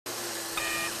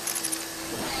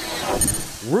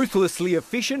Ruthlessly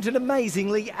efficient and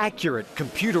amazingly accurate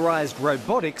computerised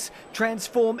robotics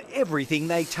transform everything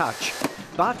they touch.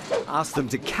 But ask them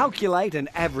to calculate an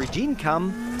average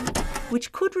income,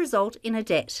 which could result in a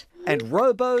debt. And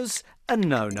robos a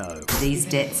no-no. These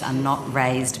debts are not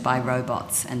raised by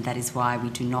robots, and that is why we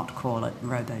do not call it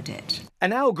robo-debt.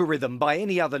 An algorithm by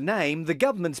any other name, the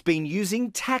government's been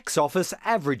using tax office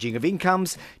averaging of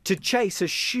incomes to chase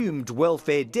assumed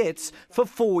welfare debts for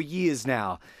 4 years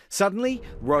now. Suddenly,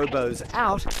 robo's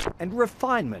out and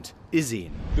refinement is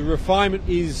in. The refinement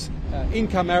is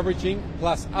income averaging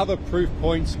plus other proof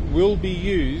points will be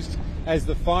used as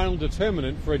the final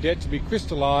determinant for a debt to be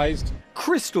crystallised.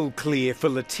 Crystal clear for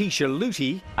Letitia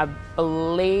Luty. I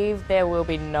believe there will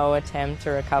be no attempt to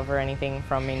recover anything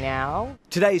from me now.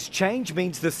 Today's change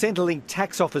means the Centrelink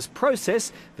tax office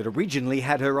process that originally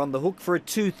had her on the hook for a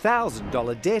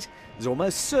 $2,000 debt is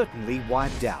almost certainly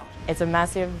wiped out. It's a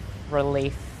massive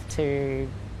relief to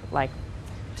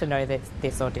know that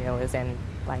this ordeal is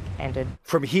ended.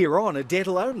 From here on, a debt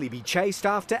will only be chased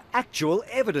after actual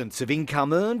evidence of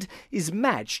income earned is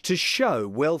matched to show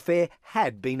welfare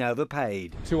had been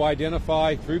overpaid. To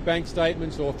identify through bank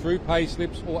statements or through pay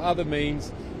slips or other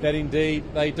means that indeed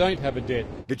they don't have a debt.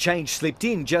 The change slipped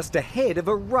in just ahead of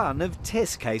a run of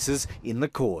test cases in the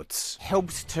courts.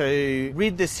 Helps to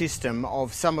rid the system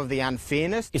of some of the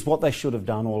unfairness. It's what they should have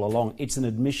done all along. It's an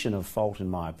admission of fault, in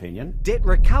my opinion. Debt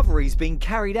recovery is being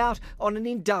carried out on an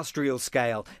industrial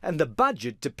scale, and the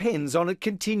budget depends on it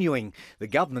continuing. The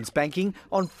government's banking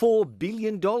on $4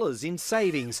 billion in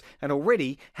savings and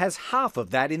already has half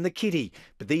of that in the kitty.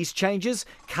 But these changes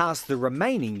cast the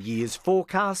remaining year's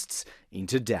forecasts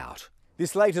into doubt.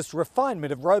 This latest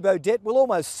refinement of robo-debt will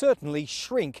almost certainly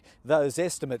shrink those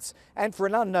estimates. And for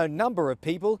an unknown number of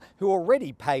people who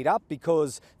already paid up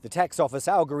because the tax office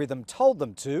algorithm told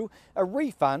them to, a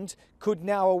refund could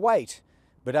now await.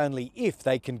 But only if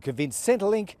they can convince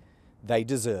Centrelink they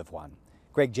deserve one.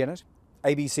 Greg Jennett,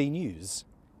 ABC News,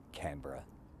 Canberra.